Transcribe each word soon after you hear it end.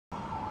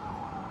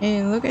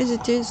And look, as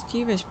it is,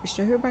 Steve, we're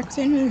still here back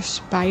to another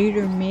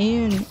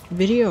Spider-Man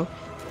video.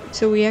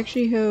 So we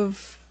actually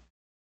have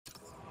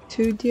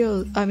two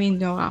deals. I mean,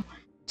 no,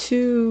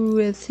 two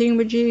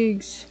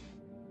thingamajigs.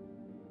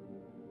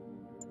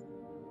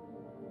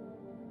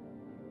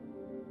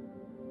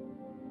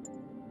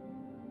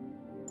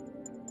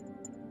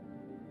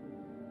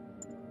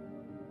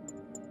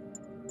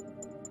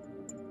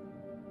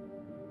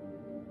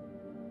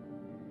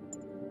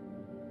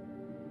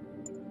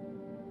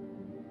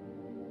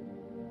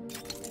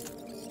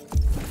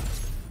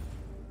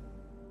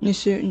 New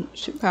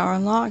suit power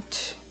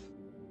unlocked.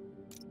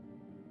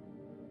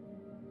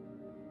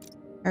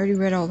 I already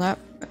read all that,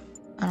 but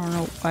I don't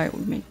know why it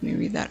would make me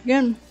read that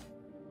again.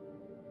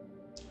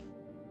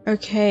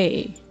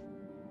 Okay.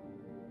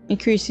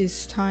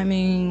 Increases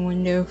timing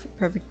window for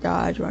perfect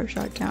dodge, wire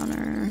shot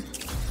counter.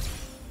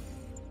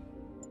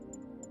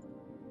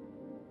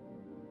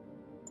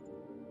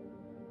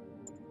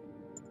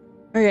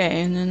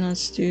 Okay, and then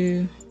let's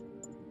do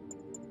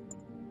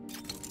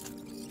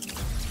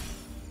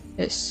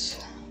this.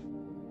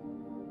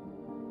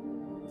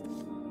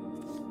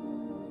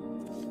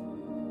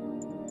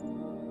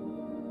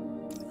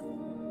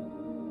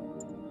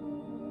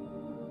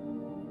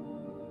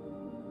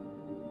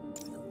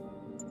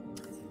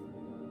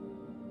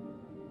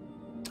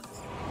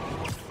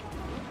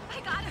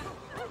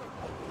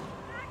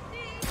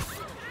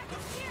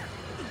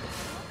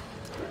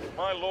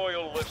 My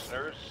loyal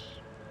listeners,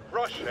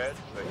 brushheads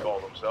they call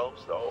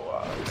themselves,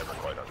 though I never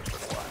quite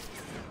understood why,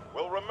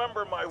 will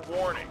remember my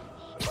warnings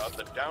about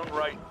the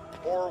downright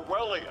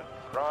Orwellian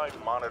crime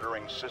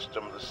monitoring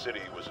system the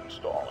city was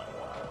installing.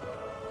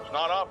 It's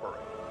not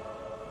operating.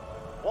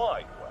 Why,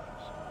 you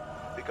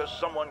ask? Because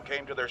someone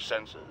came to their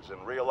senses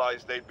and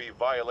realized they'd be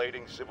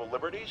violating civil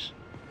liberties?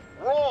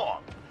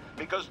 Wrong!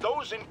 Because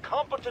those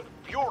incompetent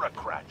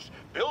bureaucrats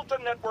built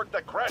a network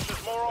that crashes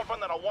more often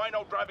than a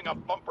wino driving a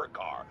bumper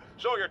car.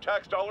 So your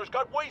tax dollars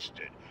got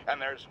wasted, and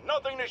there's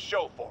nothing to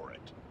show for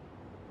it.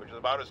 Which is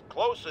about as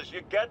close as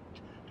you get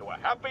to a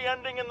happy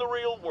ending in the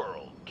real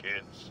world,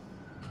 kids.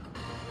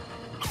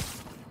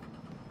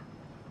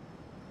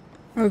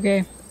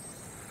 Okay.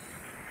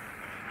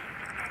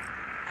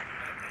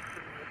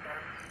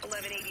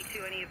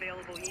 1182, any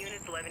available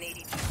units?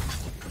 1182.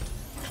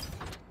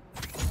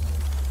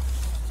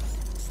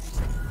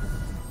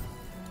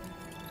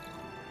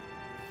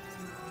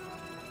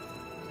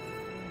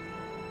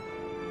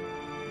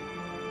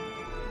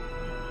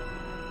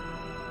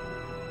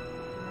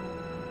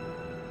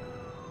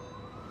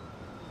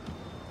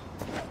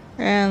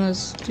 And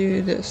let's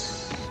do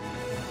this.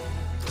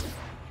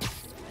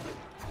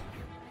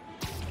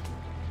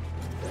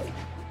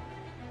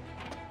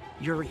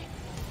 Yuri,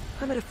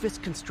 I'm at a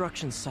Fisk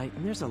construction site,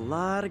 and there's a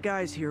lot of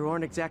guys here who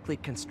aren't exactly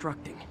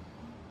constructing.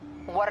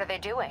 What are they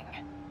doing?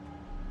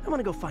 I want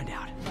to go find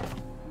out.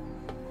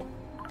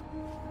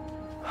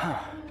 Huh,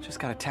 just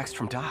got a text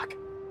from Doc.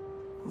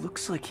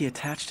 Looks like he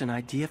attached an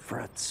idea for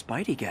a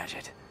Spidey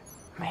gadget.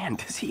 Man,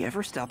 does he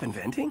ever stop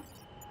inventing?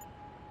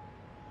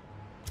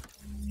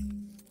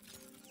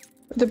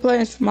 With the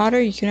planet's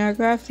modder, you can now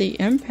graph the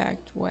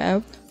impact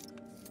web.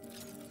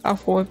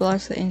 Powerful web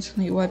blocks that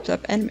instantly webs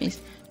up enemies.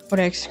 What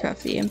X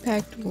craft the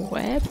impact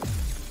web?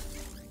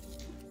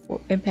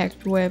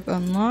 Impact web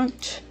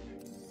unlocked.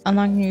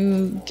 Unlock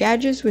new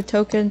gadgets with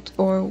tokens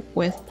or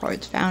with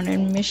parts found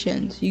in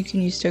missions. You can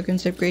use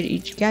tokens to upgrade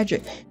each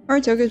gadget.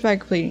 Earn tokens by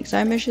completing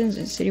side missions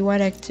and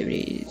citywide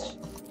activities.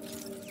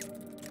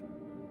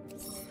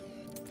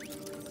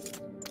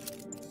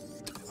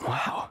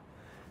 Wow,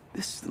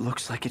 this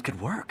looks like it could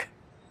work.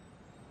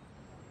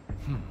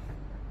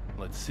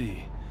 Let's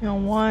see.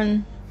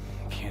 One.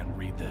 Can't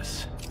read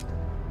this.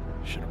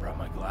 Should have brought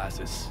my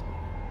glasses.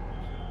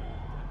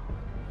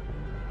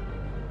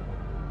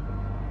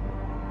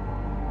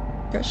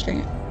 Gosh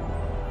dang it.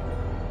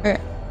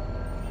 Okay.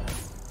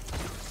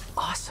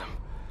 Awesome.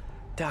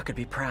 Doc would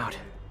be proud.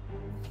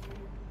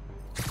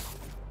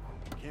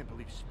 Can't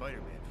believe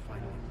Spider-Man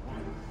finally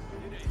won.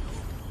 It ain't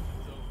over.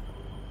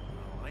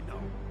 Oh, I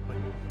know, but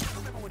I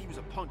remember when he was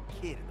a punk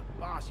kid and the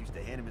boss used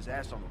to hand him his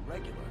ass on the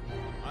regular.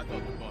 I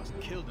thought the boss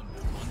killed him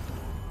that one.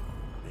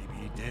 Maybe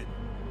he did.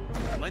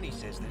 Lenny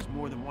says there's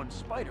more than one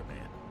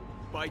Spider-Man.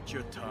 Bite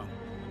your tongue.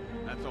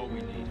 That's all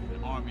we need.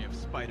 An army of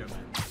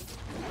Spider-Men.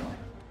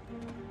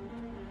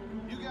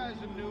 You guys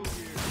are new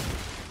here.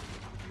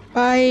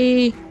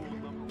 Bye. Rule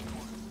number 1.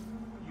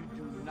 You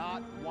do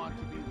not want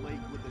to be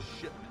late with a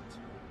shipment.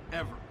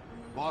 Ever.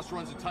 Boss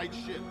runs a tight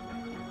ship.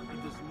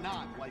 He does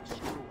not like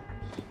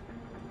screw-ups.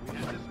 We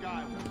had this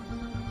guy once.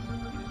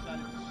 He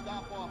decided to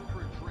stop off for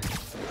a drink.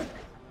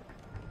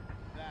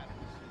 That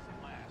was his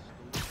last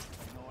delivery.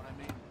 You know what I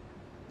mean?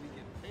 We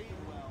get paid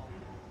well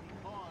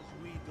because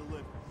we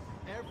deliver.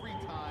 Every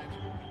time,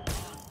 on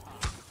time.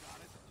 Got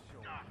it?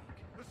 Sure.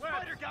 The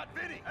spider got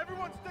Vinny!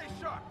 Everyone stay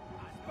sharp!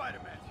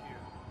 Spider-Man's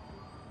here.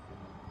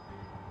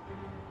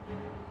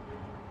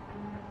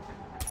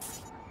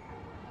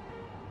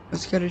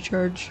 Let's get a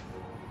charge.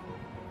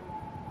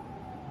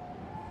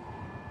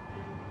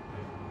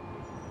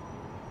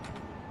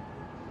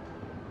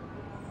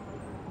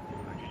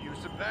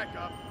 some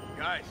backup.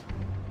 Guys,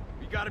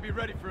 we gotta be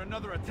ready for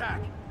another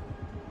attack.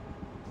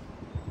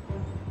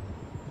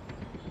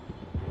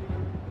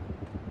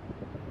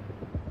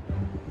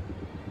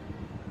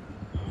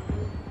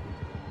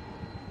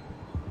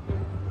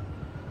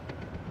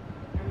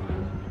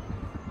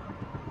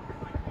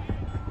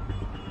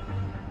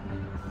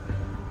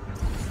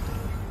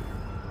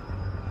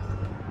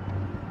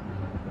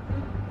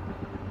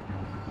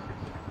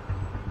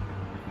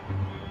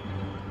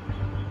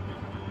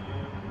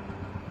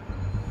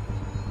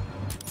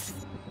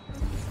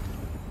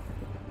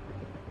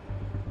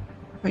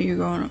 Are you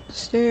going up the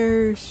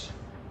stairs?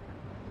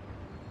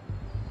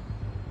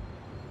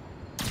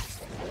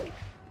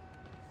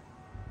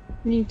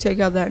 You need to take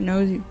out that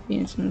nosy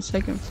beams from the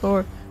second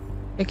floor.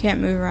 They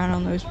can't move around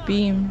on those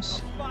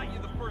beams.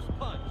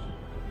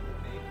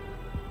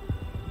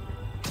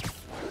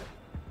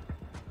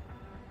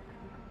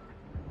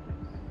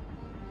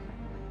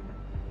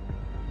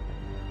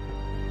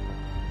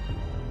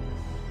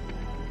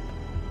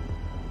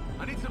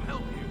 I need some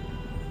help here.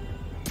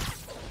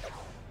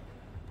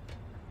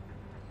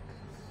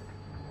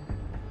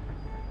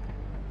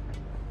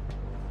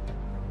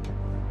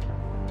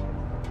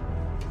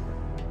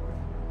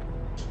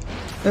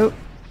 Oh.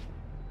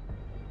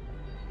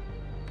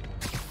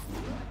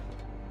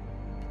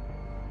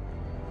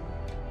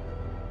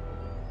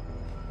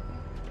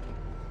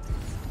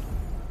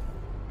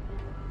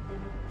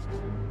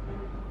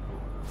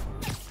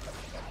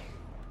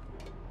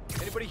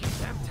 Anybody here?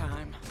 Nap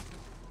time.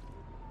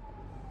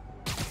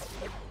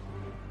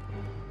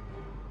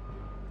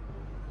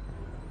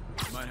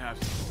 Might have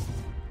some.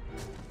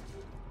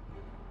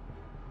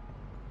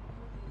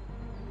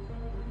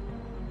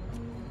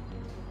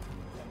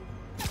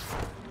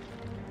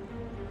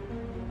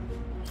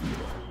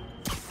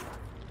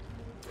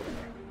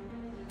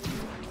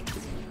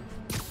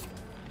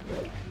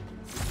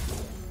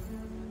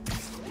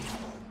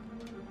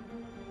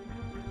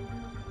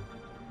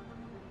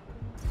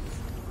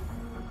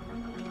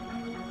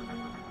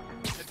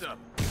 Heads up.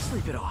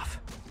 Sleep it off.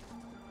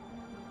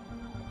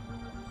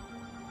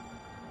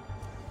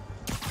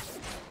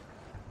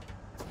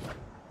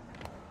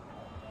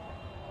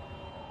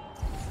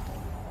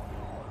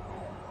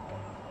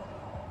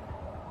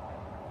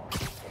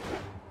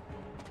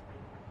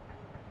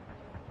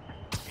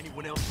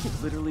 Anyone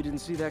else? Literally didn't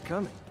see that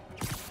coming.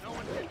 No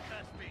one gets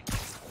past me.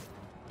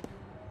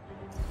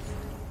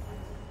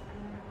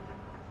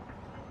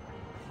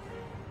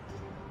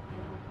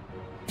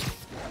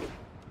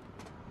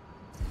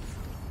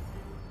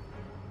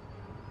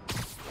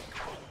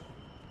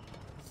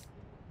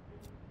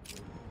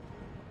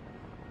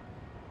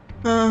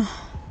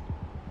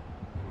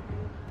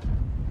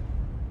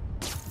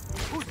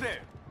 Who's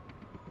there?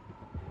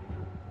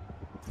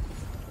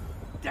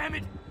 Damn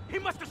it! He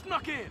must have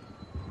snuck in!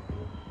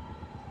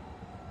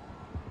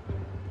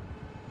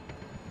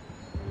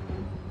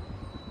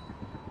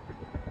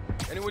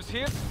 Anyone's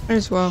here? Might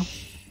as well.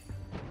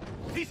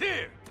 He's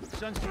here!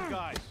 Send some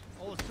guys.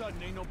 All of a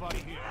sudden, ain't nobody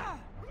here.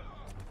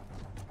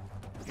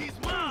 He's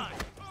mine!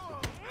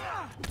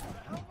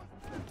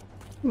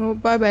 Well,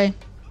 bye-bye.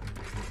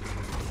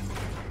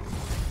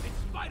 It's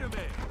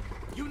Spider-Man!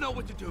 You know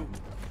what to do!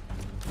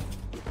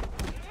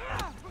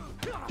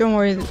 Don't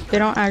worry, they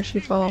don't actually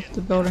fall off the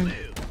building.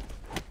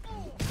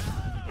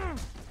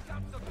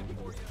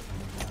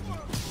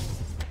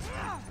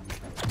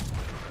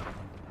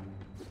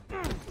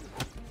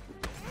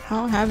 I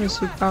don't have a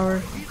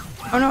superpower.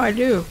 Oh no, I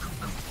do.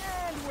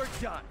 And we're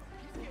done!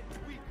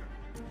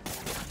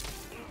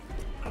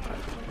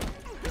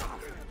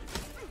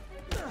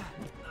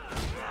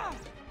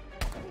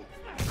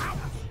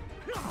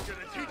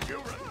 Gonna teach you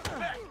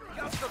respect!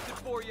 Got something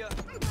for you!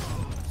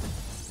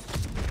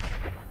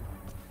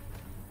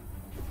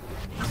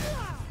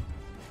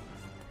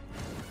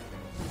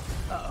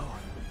 Uh-oh.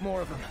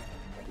 More of them.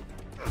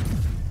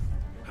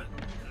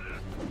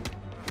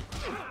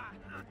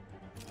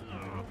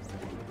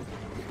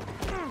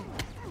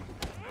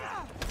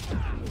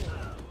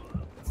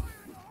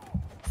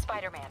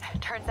 Spider-Man,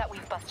 turns out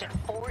we've busted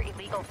 4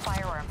 illegal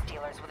firearms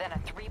dealers within a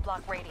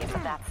 3-block radius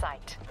of that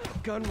site.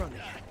 Gun running.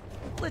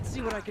 Let's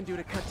see what I can do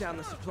to cut down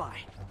the supply.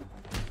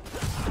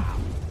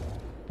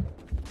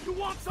 You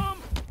want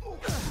some?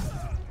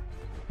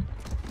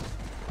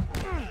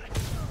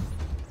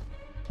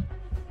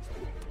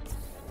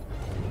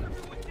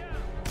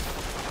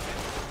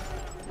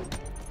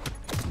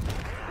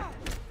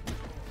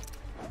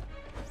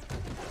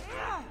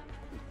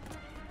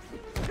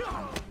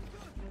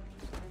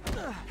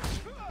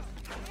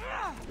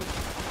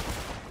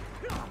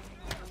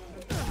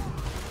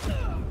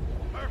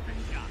 Perfect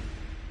shot.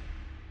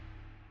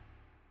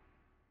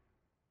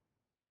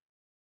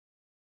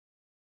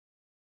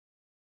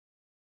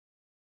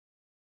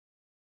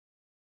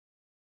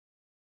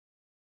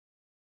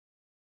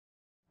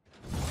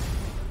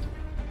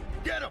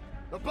 Get him!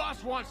 The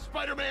boss wants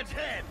Spider-Man's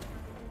head!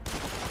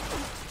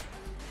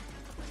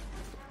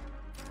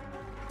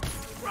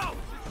 Bro,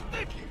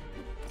 thank you!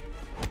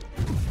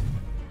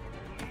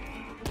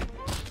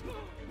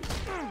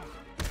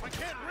 I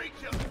can't reach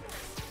him!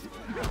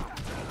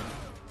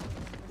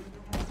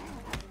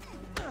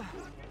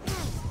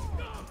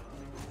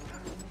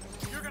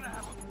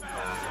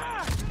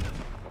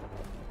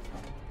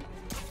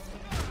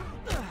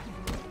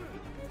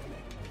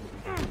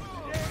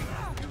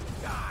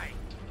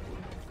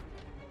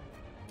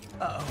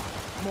 Uh-oh,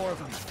 more of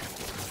them.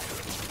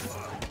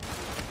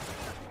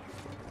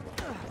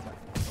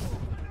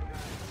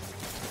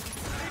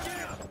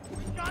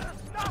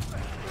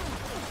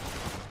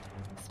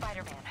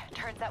 Spider-Man,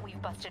 turns out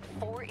we've busted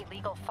 4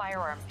 illegal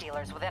firearms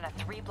dealers within a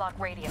 3-block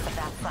radius of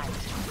that site.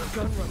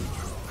 Gun running.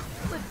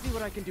 Let's see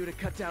what I can do to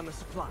cut down the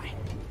supply.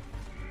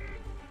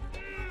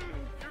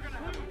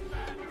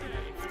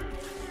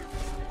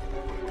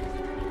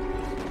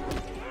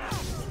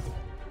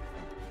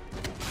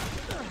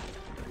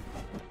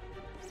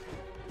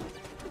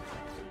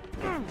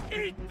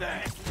 Eat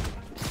that!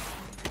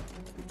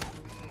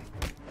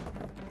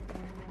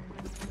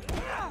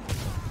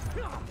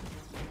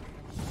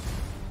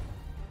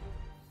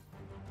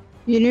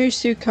 Your new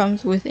suit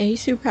comes with a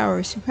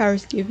superpower.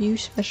 Superpowers give you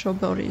special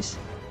abilities.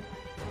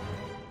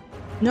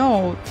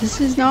 No, this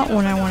is not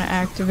when I want to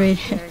activate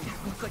it. Dang,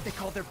 looks like they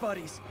called their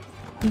buddies.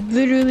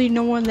 Literally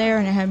no one there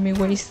and it had me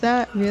waste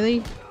that?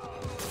 Really?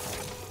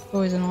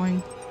 Always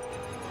annoying.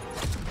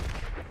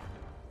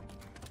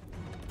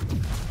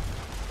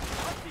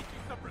 I'll teach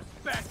you some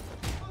respect!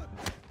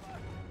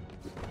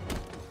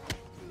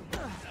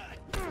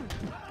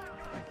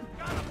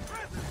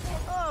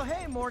 Oh,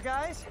 hey, more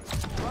guys.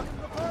 Welcome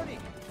to the party.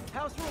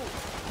 House rules.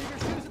 Leave your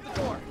shoes at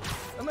the door.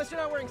 Unless you're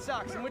not wearing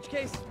socks, in which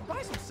case,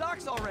 buy some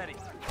socks already.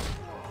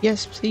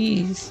 Yes,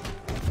 please.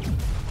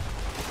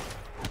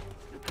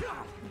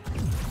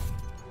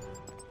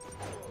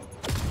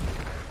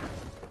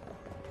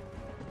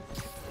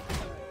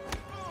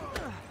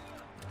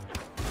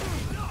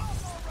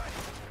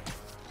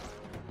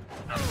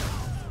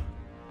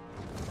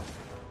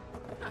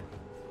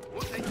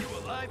 We'll take you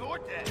alive or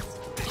dead!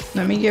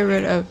 Let me get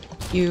rid of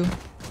you.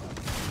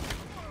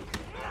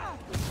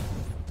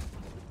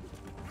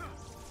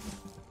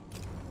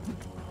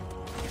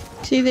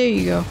 See, there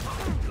you go.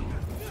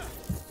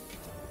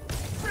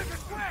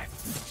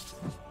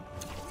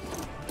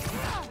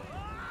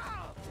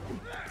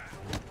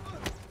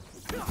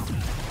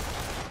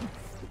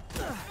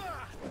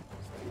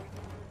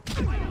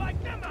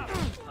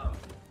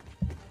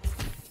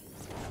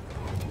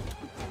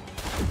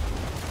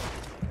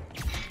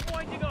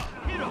 Winding up!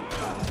 Hit him!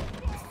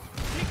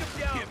 Take him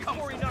down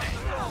before he knocks us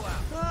all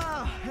out!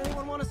 Ah,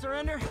 anyone want to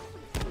surrender?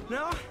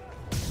 No?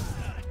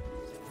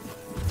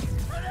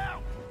 Spread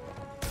out!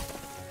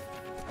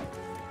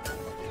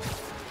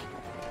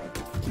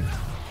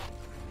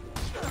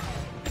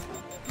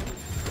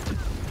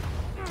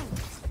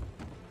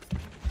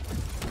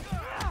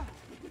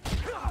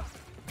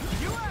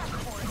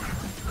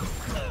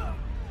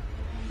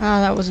 Ah,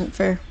 that wasn't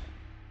fair.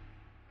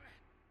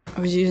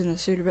 I was using the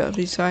suit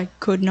ability, so I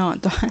could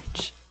not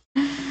dodge.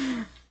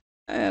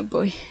 Oh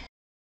boy.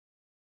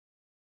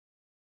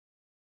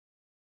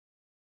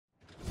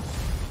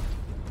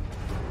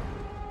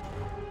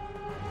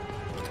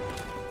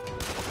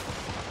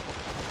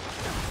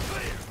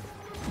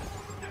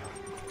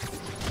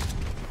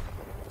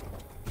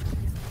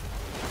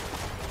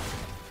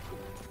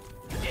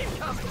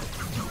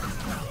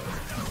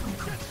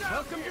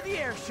 Welcome to the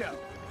air show.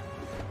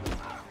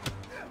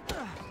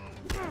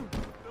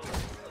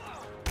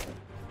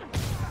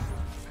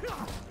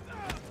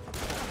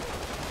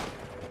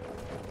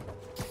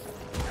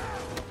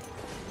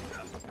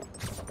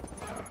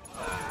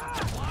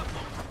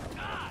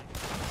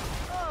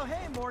 Oh,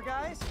 hey, more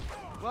guys.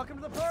 Welcome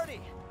to the party.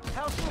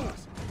 House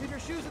rules. Leave your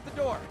shoes at the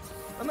door.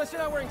 Unless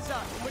you're not wearing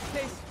socks, in which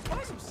case,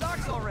 buy some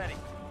socks already.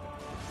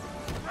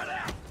 Spread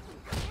out!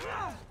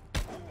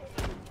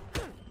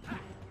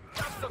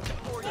 Got something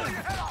for you!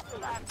 Head off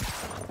of that!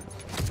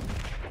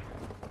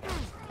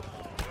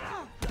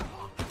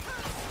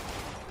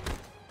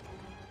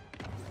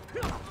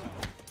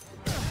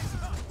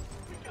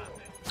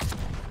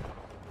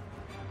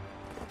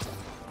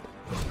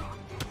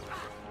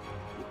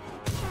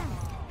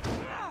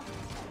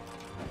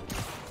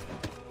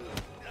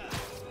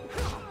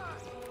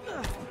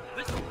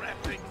 This'll wrap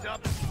things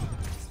up.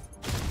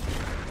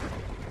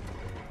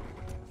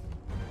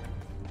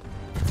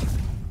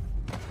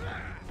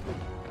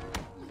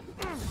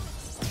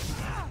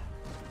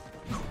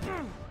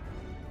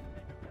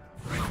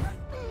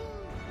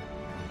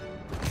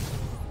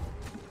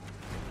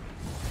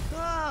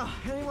 Ah,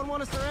 anyone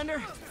want to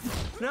surrender?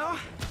 No?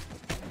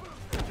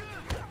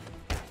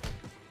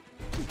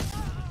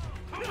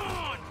 Come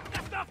on!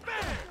 That's not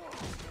fair!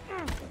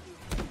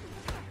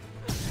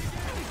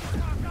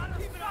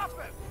 Keep it off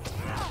him!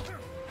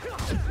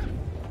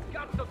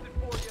 Got something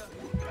for you.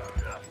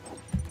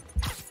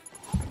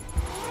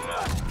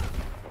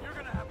 You're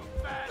gonna have a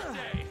bad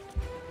day.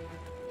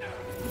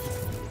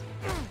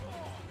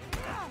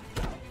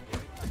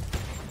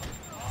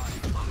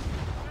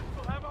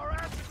 We'll have our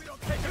ass if we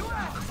don't take you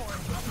out for it.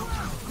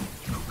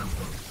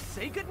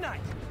 Say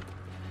goodnight.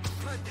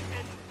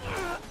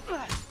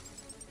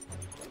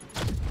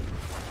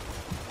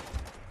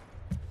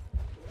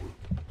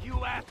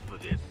 You asked for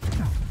this.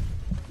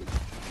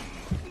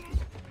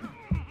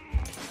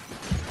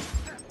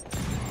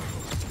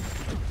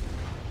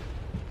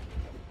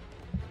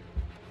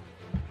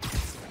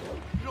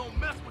 You don't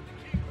mess with the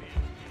kingpin.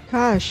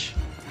 Gosh.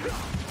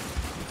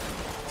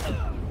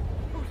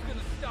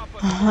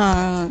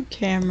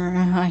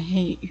 Camera, I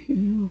hate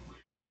you.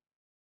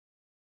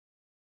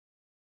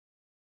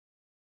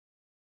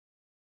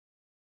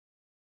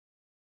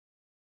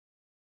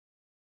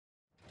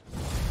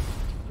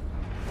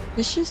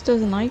 This just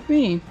doesn't like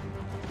me.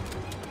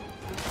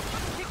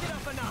 Kick it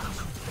up a notch.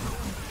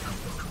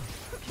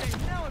 Okay,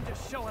 now I'm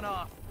just showing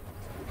off.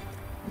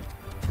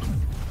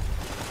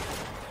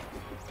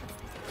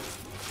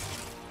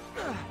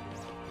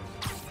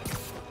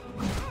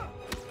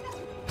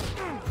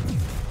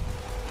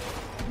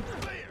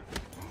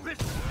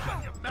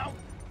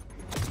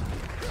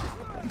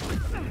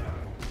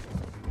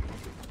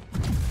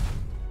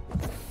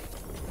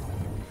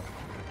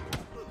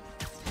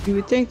 You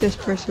would think this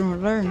person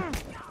would learn.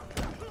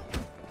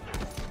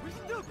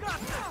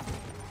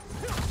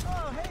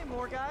 Oh, hey,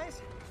 more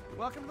guys.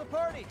 Welcome to the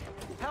party.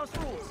 House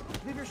rules.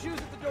 Leave your shoes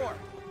at the door.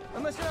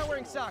 Unless you're not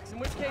wearing socks, in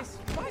which case,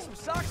 buy some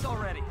socks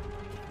already.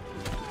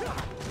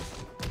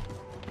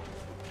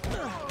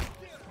 This'll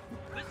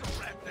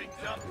wrap things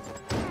up.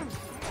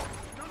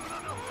 No.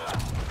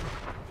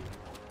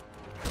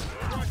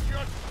 Crush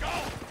your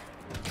skull!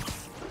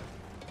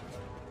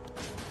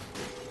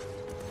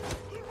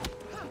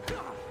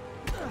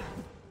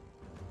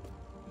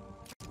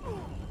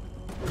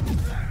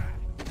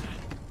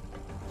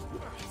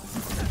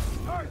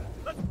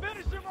 Let's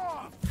finish him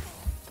off!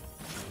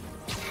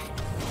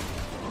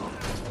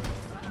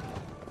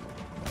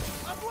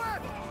 I'm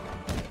wet!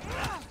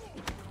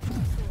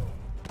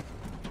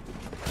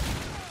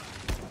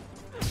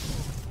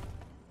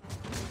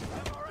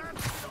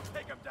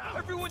 Take him down!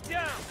 Everyone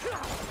down!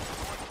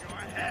 Your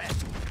head!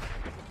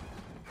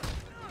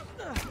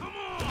 Come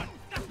on!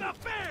 That's not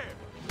fair!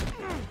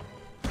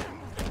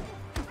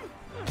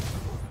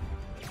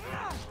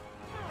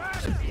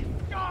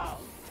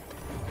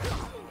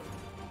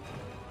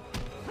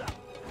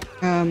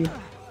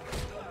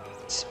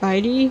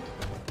 Spidey?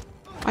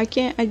 Why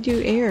can't I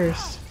do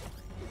airs?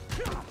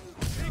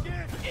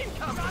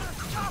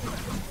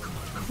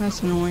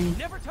 That's annoying.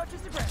 Never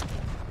touches the ground.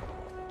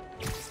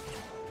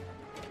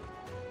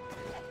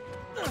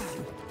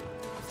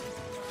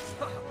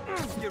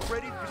 Get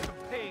ready for some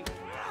pain.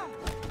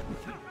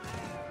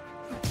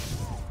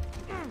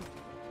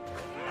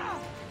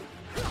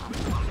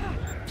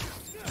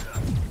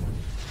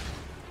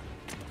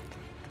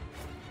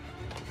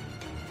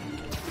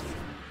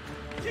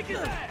 Kick his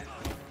ass!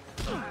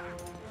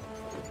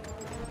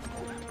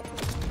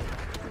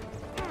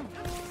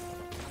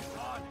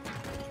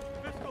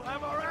 This will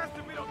have our ass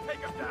if we don't take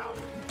him down!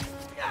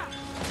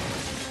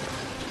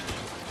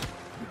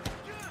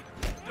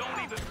 Don't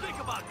even think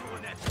about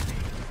doing that to me!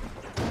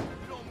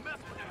 You don't mess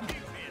with the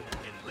kingpin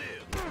and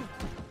live!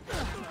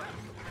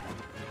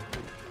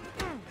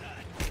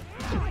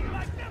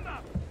 Like them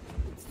up!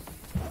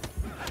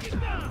 Get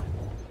down!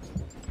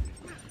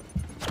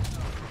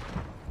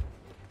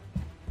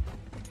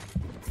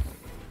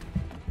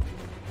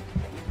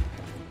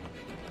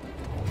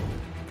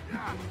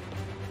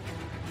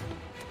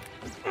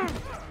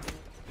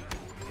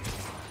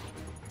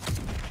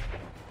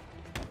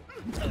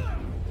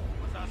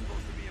 Was I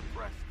supposed to be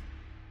impressed?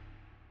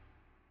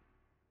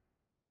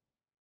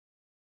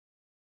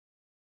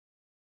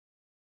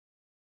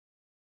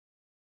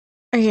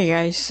 Okay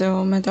guys,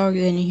 so my dog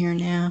is in here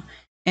now,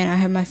 and I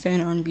have my fan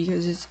on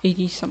because it's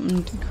 80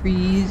 something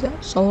degrees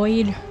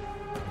outside.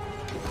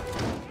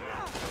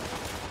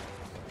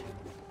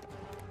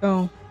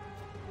 So,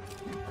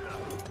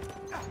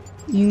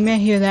 you may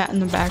hear that in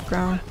the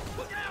background.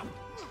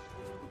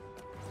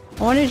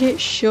 I wanted to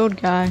hit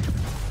shield guy.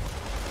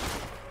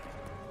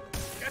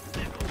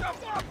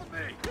 Jump off of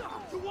me!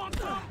 You want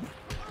some?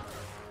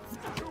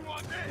 You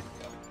want this?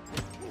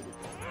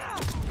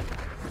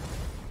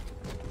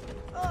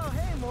 Oh,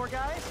 hey, more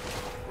guys.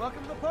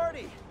 Welcome to the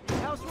party.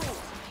 House rules.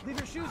 Leave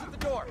your shoes at the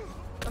door.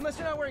 Unless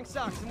you're not wearing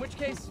socks, in which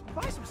case,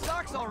 buy some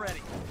socks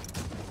already.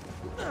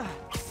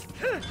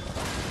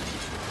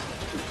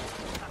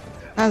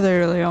 I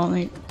literally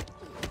only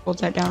pulled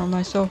that down on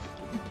myself.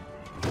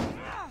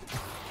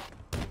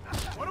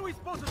 What are we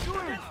supposed to do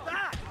against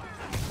that?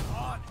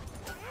 On.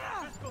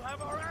 This will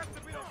have our ass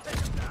if we don't take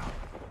him down.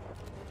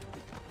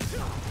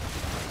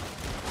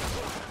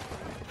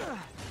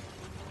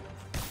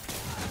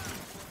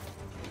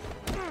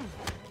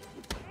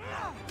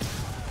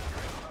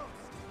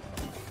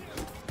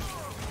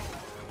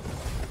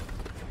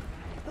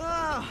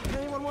 Oh,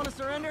 anyone want to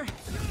surrender?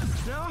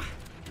 No?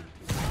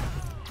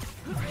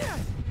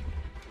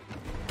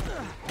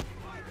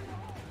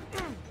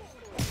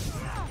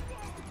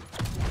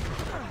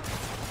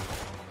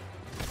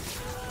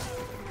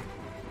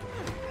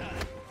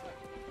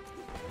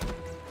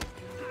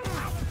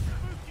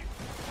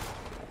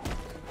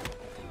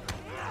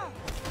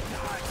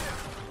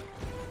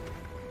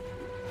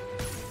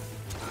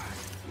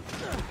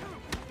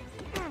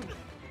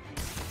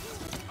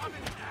 I'm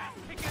in the ass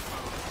kicking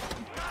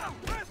mode. Got a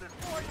present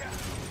for you.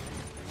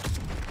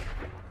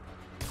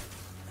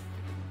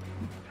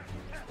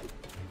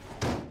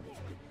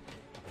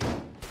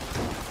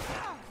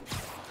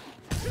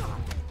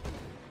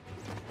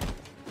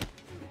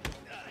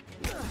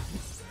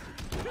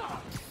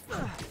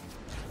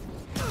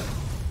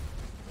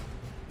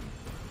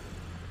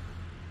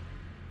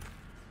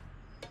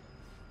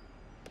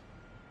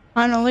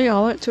 Finally,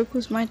 all it took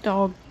was my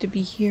dog to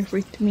be here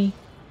with me.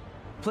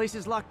 Place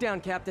is locked down,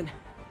 Captain.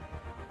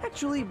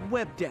 Actually,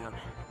 webbed down.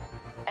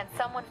 And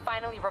someone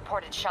finally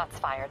reported shots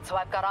fired, so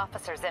I've got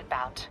officers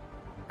inbound.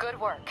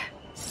 Good work.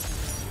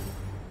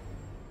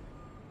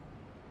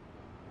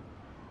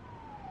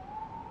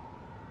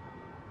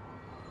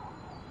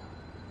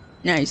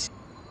 Nice.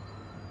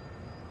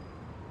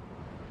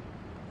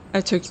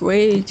 That took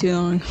way too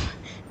long.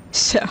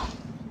 So,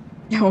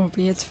 that will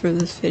be it for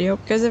this video.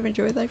 If you guys have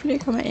enjoyed, like, video,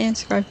 comment, and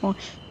subscribe for more.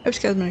 Hope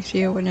you guys in the next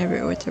video,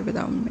 whatever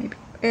that one may be.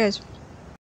 Bye, guys.